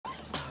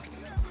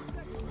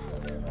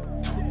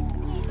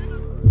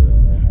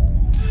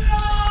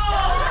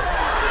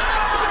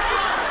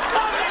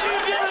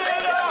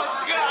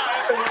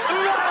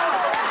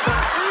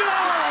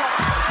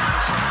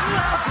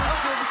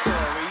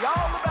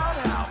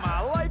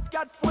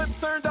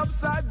turned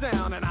upside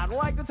down, and I'd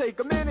like to take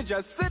a minute,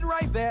 just sit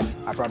right there.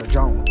 I brought a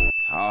Jawn.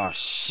 Oh,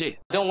 shit.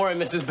 Don't worry,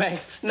 Mrs.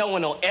 Banks. No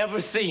one will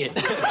ever see it.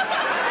 Couple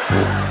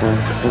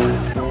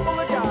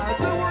of guys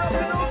who were up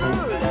to no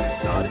good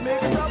started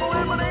making trouble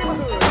in my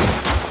neighborhood.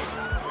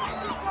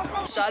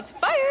 Shots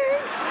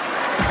fired.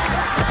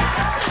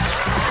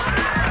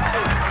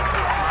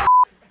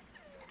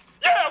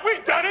 Yeah, we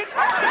done it!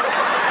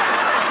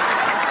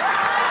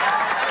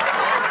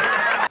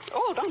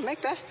 Oh, don't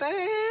make that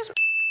face.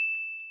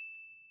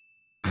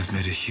 I've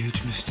made a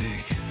huge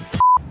mistake.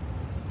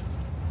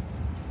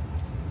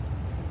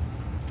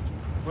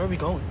 Where are we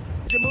going?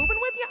 You're moving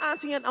with your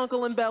auntie and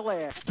uncle in Bel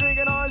Air,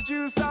 drinking orange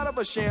juice out of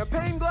a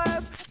champagne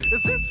glass.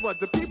 Is this what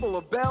the people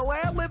of Bel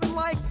Air living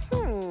like?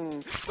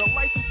 The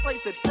license plate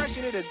said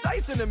freshen it and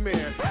dice in the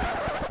mirror.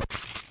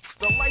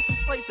 The license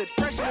plate said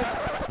freshen it.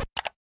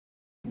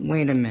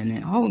 Wait a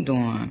minute, hold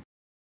on.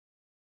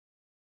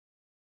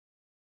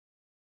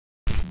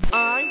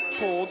 I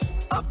pulled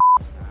up.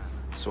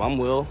 So I'm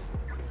Will.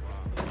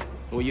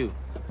 Who are you?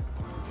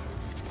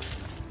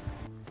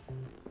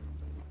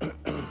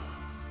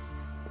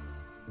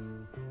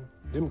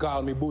 Them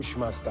call me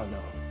Bushmaster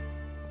now.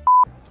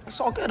 It's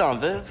all good on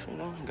Viv. You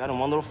know, got in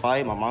one little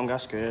fight. My mom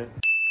got scared.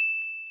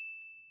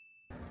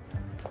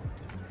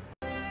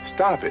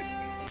 Stop it.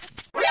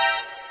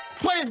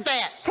 What is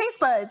that? Taste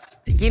buds.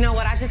 You know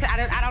what? I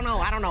don't know.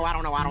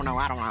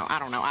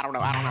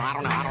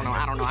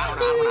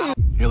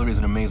 Hilary's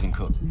an amazing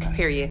cook.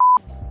 Period.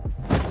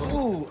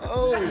 Ooh,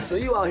 oh, so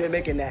you out here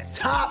making that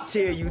top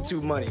tier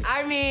YouTube money.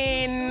 I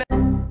mean,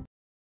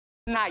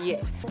 not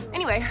yet.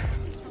 Anyway,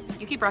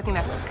 you keep rocking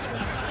that book.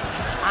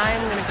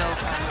 I'm gonna go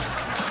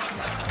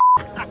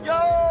find.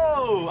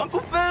 Yo,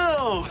 Uncle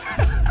Phil.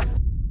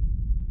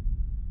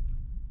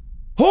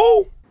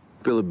 Who?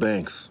 Billy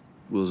Banks,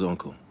 Will's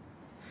uncle.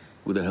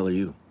 Who the hell are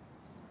you?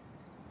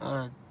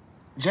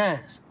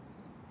 Jazz.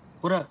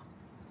 What up?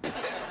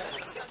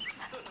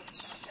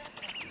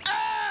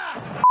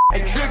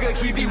 Hey, Trigger,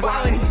 he be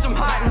wildin', he's some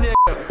hot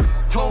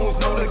nigga. Tones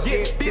know to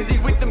get busy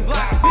with them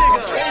blocks,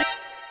 nigga.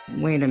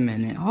 Wait a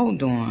minute,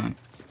 hold on.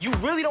 You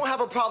really don't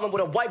have a problem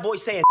with a white boy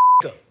saying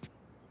Do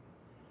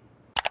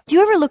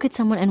you ever look at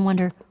someone and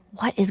wonder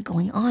what is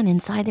going on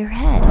inside their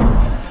head?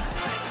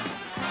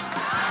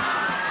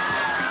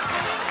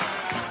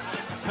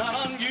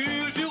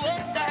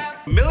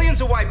 Millions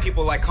of white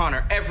people like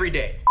Connor every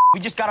day. We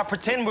just gotta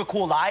pretend we're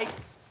cool, aight?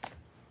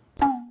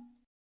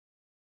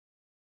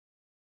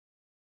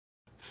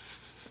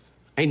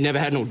 Ain't never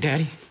had no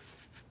daddy.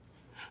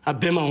 I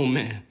been my own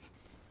man.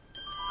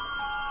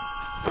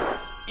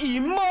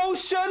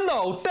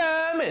 Emotional,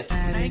 damn it.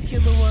 I ain't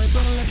kill the one,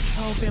 don't let this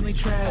whole family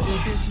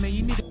tragic. This man,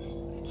 you need to...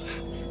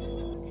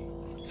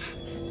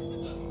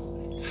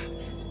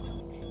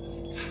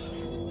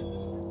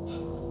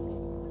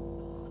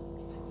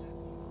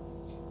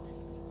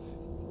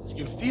 You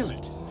can feel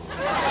it.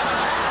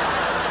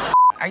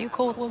 Are you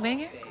cool with Will being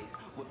here?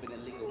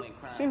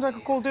 Seems like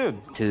a cool dude.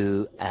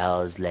 2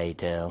 hours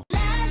later.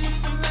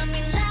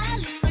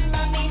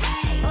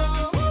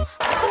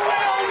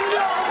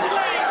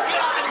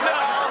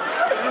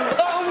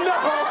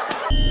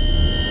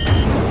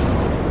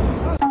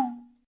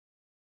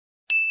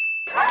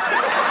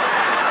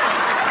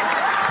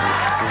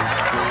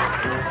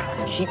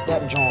 Keep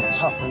that Jawn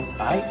tough,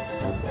 aight?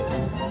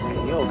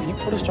 Hey, yo, can you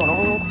pull this joint on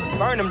real quick?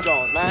 Burn them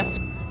Jawns, man.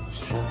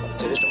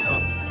 Tear this joint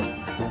up.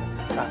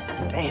 God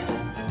damn.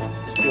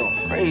 This joint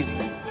crazy.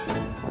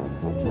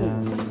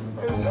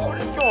 Yo,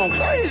 this joint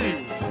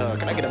crazy.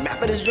 Can I get a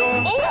map of this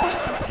joint?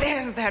 Oh,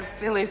 there's that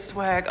Philly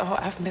swag. Oh,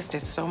 I've missed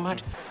it so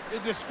much.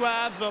 It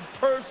describes a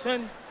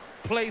person,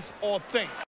 place, or thing.